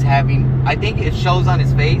think I think it shows on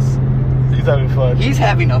his face. He's having fun. He's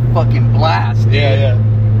having a fucking blast, dude. Yeah.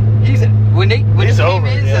 When his name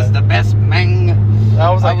is as the best man,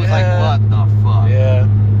 I was like, what the fuck? Yeah,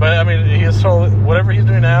 but I mean, he's totally, whatever he's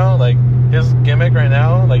doing now, like his gimmick right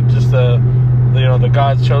now, like just the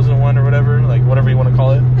God's chosen one or whatever, like whatever you want to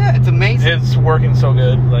call it. Yeah, it's amazing. It's working so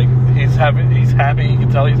good. Like he's happy. You can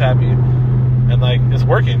tell he's happy, and like it's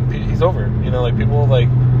working. He's over. You know, like people like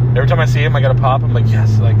every time I see him, I gotta pop. I'm like,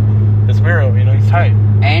 yes, like it's Miro. You know, he's tight.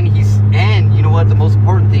 And you know what? The most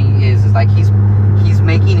important thing is like he's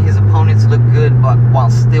making his opponents look good, but while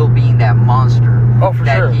still being that monster. Oh, for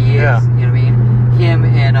that sure. he is. Yeah. You know what I mean? Him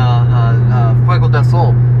and Fuego del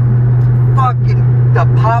Sol. Fucking the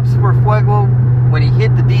pops for Fuego when he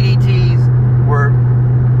hit the DDTs were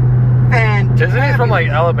fantastic. Isn't he from like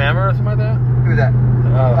Alabama or something like that? Who's that?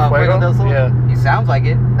 Fuego del Sol? Yeah. He sounds like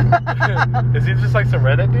it. Is he just like some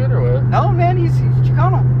redneck dude or what? No, man, he's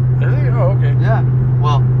Chicano. Is he? Oh, okay. Yeah.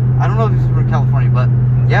 Well, I don't know if he's from California, but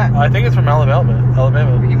yeah. I think it's from Alabama.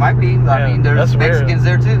 He He might be. I mean, there's Mexicans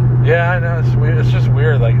there too. Yeah, I know. It's weird. It's just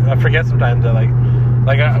weird. Like I forget sometimes that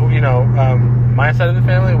you know, my side of the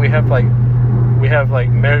family we have like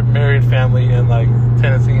married family in like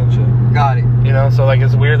Tennessee and shit. Got it. You know, so like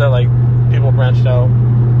it's weird that like people branched out.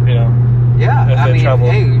 You know. Yeah, I mean,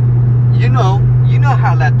 hey, you know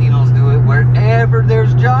how Latinos do it. Wherever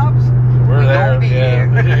there's jobs, we're there. Don't be here.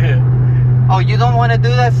 Oh, you don't want to do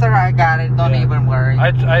that, sir? I got it. Don't even worry.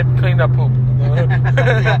 I cleaned up poop.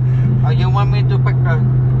 Yeah. Oh, you want me to pick the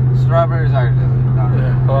strawberries? Or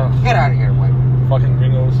get out of here, white. Fucking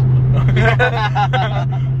gringos.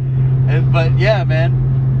 But yeah, man,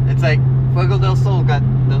 it's like Fuego del Sol got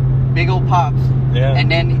the big old pops. Yeah.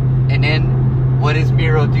 And then what does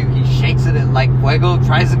Miro do? He shakes it like Fuego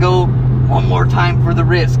tries to go one more time for the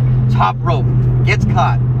risk. Top rope, gets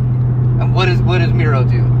caught. And what does Miro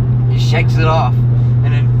do? He shakes it off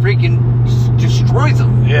and then freaking destroys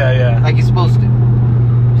him. Yeah. Like he's supposed to.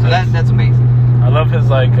 So that's amazing. I love his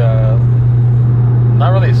like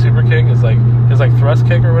not really a super kick, it's like his like thrust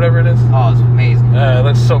kick or whatever it is. Oh, it's amazing. It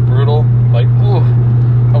looks so brutal. Like, ooh,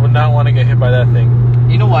 I would not want to get hit by that thing.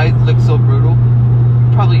 You know why it looks so brutal?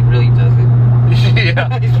 Probably really does it. Yeah,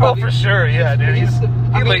 probably, for sure. Yeah, dude. He's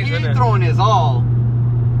throwing his all,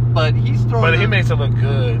 but he's throwing. But he makes it look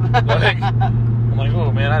good. Like, I'm like,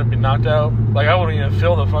 oh man, I'd be knocked out. Like I wouldn't even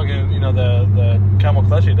feel the fucking, you know, the camel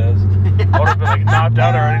clutch he does. I would have been like knocked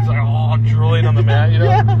out already. He's like, oh, drooling on the mat, you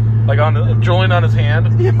know, like drooling on his hand,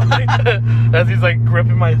 like, as he's like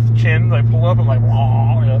gripping my chin, like pull up. I'm like,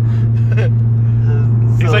 whoa. You know?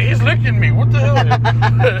 He's like, he's licking me. What the hell?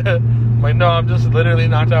 I'm like, no, I'm just literally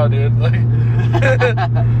knocked out, dude. Like,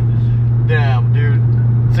 damn, dude.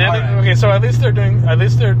 See, okay, so at least they're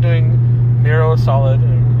doing Miro solid.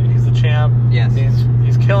 He's the champ. Yes.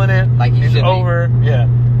 He's killing it. Like he's over. Yeah.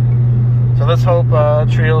 So let's hope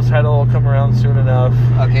Trios title will come around soon enough.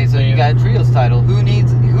 Okay, so you got Trios title. Who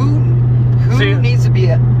needs to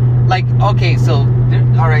be like? Okay, so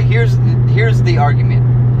all right. Here's the argument.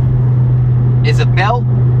 Is a belt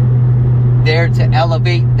there to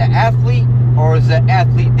elevate the athlete, or is the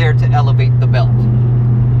athlete there to elevate the belt?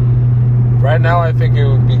 Right now, I think it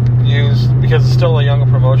would be used because it's still a younger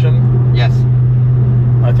promotion. Yes.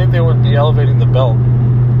 I think they would be elevating the belt.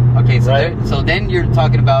 Okay, so right? So then you're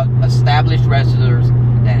talking about established wrestlers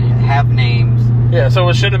that have names. Yeah, so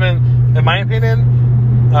it should have been, in my opinion,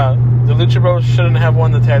 the Lucha Bros shouldn't have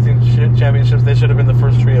won the tag team championships. They should have been the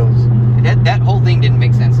first trios. That whole thing didn't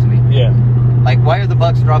make sense to me. Yeah. Like, why are the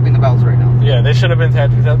Bucks dropping the belts right now? Yeah, they should have been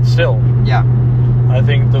tag team still. Yeah. I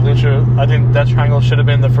think that Triangle should have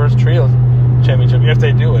been the first trios championship if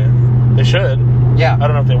they do it. They should. Yeah. I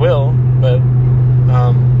don't know if they will, but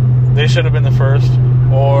they should have been the first.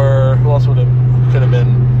 Or who else could have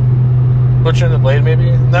been? Butcher and the Blade,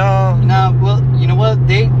 maybe? No. No. Well, you know what?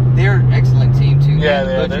 They're an excellent team too.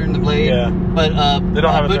 Yeah, Butcher and the Blade. Yeah. But they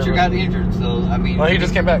don't have Butcher got injured, so I mean. Well, he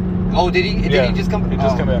just came back. Oh, did he? Did he just come? He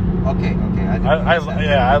just came back. Okay.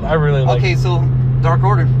 I really like. Okay, so Dark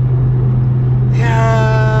Order.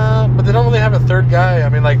 Yeah, but they don't really have a third guy. I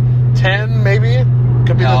mean, like 10 maybe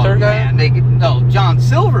could be the third guy. Man, John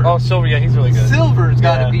Silver. Oh, Silver, yeah, he's really good. Silver's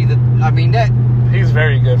got to be the. I mean that. He's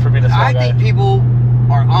very good for being a small guy. I think people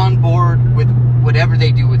are on board with whatever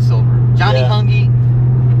they do with Silver. Johnny Hungy,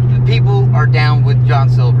 people are down with John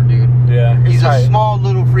Silver, dude. Yeah, he's a small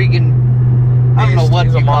little freaking. I don't know what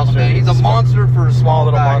you call him, man. He's a monster for a small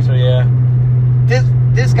little guy. Monster, yeah.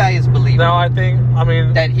 This guy is believable. No, I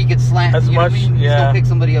mean that he could slam. As much, He's gonna pick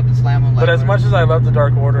somebody up and slam him. But as much as I love the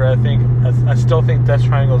Dark Order, I still think Death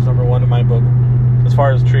Triangle is number one in my book, as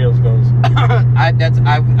far as trios goes.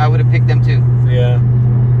 I would have picked them too. Yeah.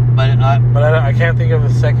 But I can't think of a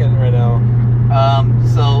second right now.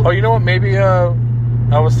 So. Oh, you know what? Maybe I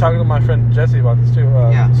was talking to my friend Jesse about this too.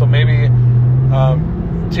 Yeah. So maybe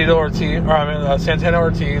Santana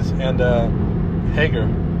Ortiz and Hager.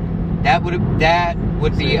 That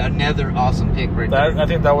would be another awesome pick right there. I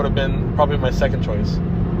think that would have been probably my second choice.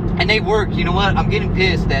 And they work. You know what? I'm getting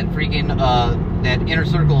pissed that freaking that Inner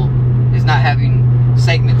Circle is not having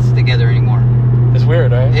segments together anymore. It's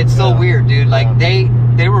weird, right? It's so weird, dude. Like they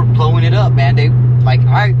were blowing it up, man. They like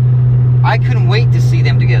I couldn't wait to see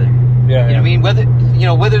them together. Yeah. You know what I mean?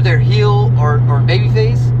 Whether they're heel or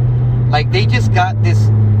babyface, like they just got this.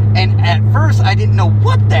 And at first, I didn't know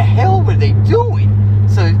what the hell were they doing.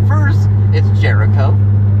 So at first, it's Jericho,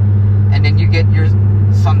 and then you get your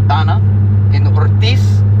Santana and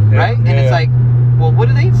Ortiz, right? And it's like, well, what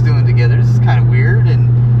are they doing together? This is kind of weird.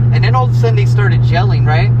 And then all of a sudden they started gelling,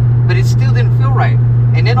 right? But it still didn't feel right.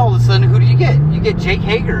 And then all of a sudden, who do you get? You get Jake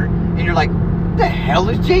Hager, and you're like, what the hell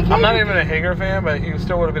is Jake Hager? I'm not even a Hager fan, but he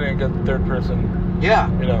still would have been a good third person. Yeah.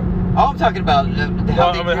 All I'm talking about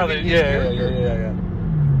how yeah.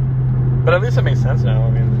 But at least it makes sense now.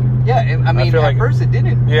 I mean, at first it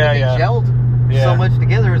didn't. Yeah, they gelled so much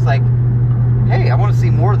together. It's like, hey, I want to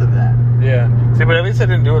see more of that. Yeah. See, but at least I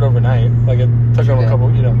didn't do it overnight. Like it took them a couple,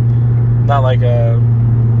 not like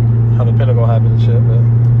how the Pinnacle happened and shit.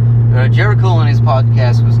 But Jericho on his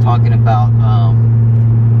podcast was talking about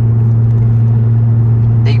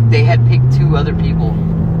they had picked 2 other people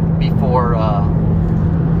before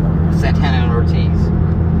Santana and Ortiz.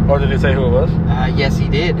 Oh, did he say who it was? Yes, he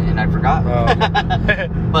did, and I forgot. Oh, okay.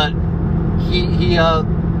 But he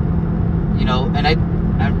and I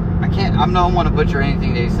can't. I don't want to butcher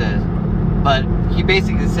anything that he says, but he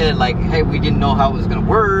basically said like, hey, we didn't know how it was gonna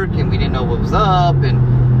work, and we didn't know what was up,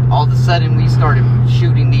 and all of a sudden we started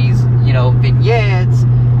shooting these, vignettes,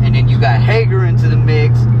 and then you got Hager into the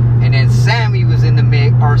mix, and then Sammy was in the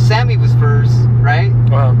mix, or Sammy was first, right?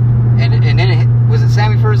 Wow. And then was it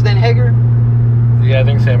Sammy first, then Hager? Yeah, I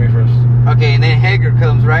think Sammy first. Okay, and then Hager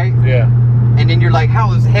comes, right? Yeah. And then you're like,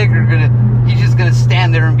 how is Hager he's just gonna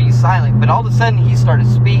stand there and be silent? But all of a sudden he started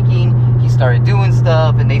speaking, he started doing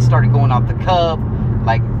stuff, and they started going off the cuff.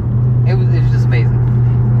 Like, it was just amazing.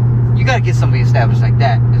 You gotta get somebody established like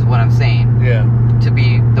that, is what I'm saying. Yeah. To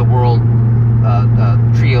be the world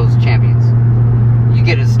trios champions. You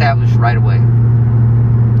get it established right away.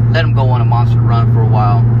 Let them go on a monster run for a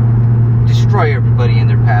while. Destroy everybody in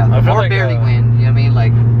their path. Or barely win. You know what I mean?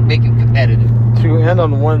 Like, make them competitive. To end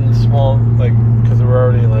on one small, because we're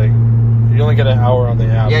already, you only get an hour on the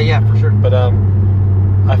app. Yeah, for sure. But,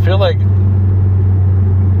 I feel like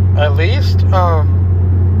at least,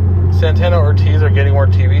 Santana Ortiz are getting more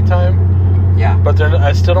TV time. Yeah. But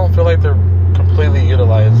I still don't feel like they're completely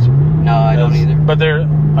utilized. No, I don't either. But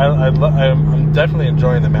I'm definitely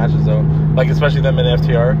enjoying the matches, though. Especially them in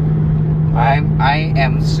FTR. I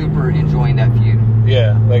am super enjoying that feud.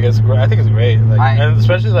 Yeah, it's great. I think it's great. And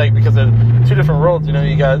especially because they're 2 different worlds.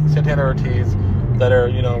 You got Santana Ortiz that are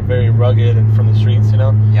very rugged and from the streets. Yep.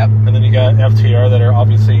 And then you got FTR that are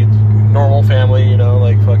obviously normal family.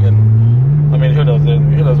 Fucking. I mean, who knows? Who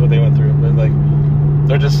knows what they went through? But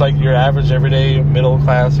they're just your average, everyday, middle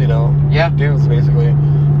class. Dudes basically.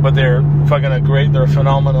 But they're fucking they're a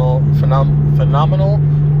phenomenal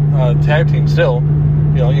tag team still.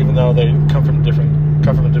 Even though they come from a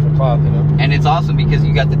different cloth, And it's awesome because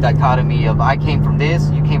you got the dichotomy of I came from this,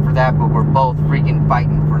 you came from that, but we're both freaking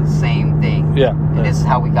fighting for the same thing. Yeah. And this is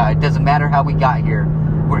how we got. It doesn't matter how we got here.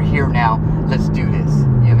 We're here now. Let's do this. You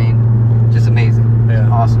know what I mean? Just amazing. Yeah.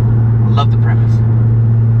 Awesome. I love the premise.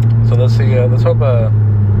 So let's see. Let's hope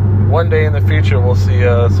one day in the future we'll see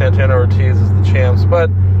Santana Ortiz as the champs. But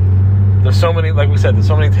there's so many, like we said, there's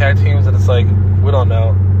so many tag teams that it's we don't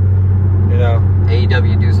know.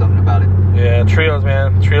 AEW, do something about it. Yeah, trios,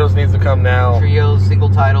 man. Trios needs to come now. Trios, single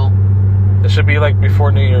title. It should be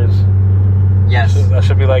before New Year's. Yes. That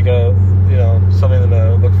should be a, something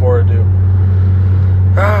to look forward to.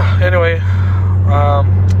 Anyway,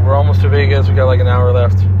 we're almost to Vegas. We got an hour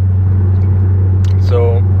left.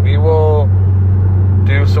 So we will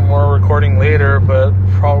do some more recording later, but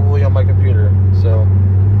probably on my computer. So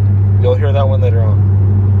you'll hear that one later on.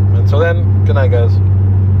 Until then, good night, guys.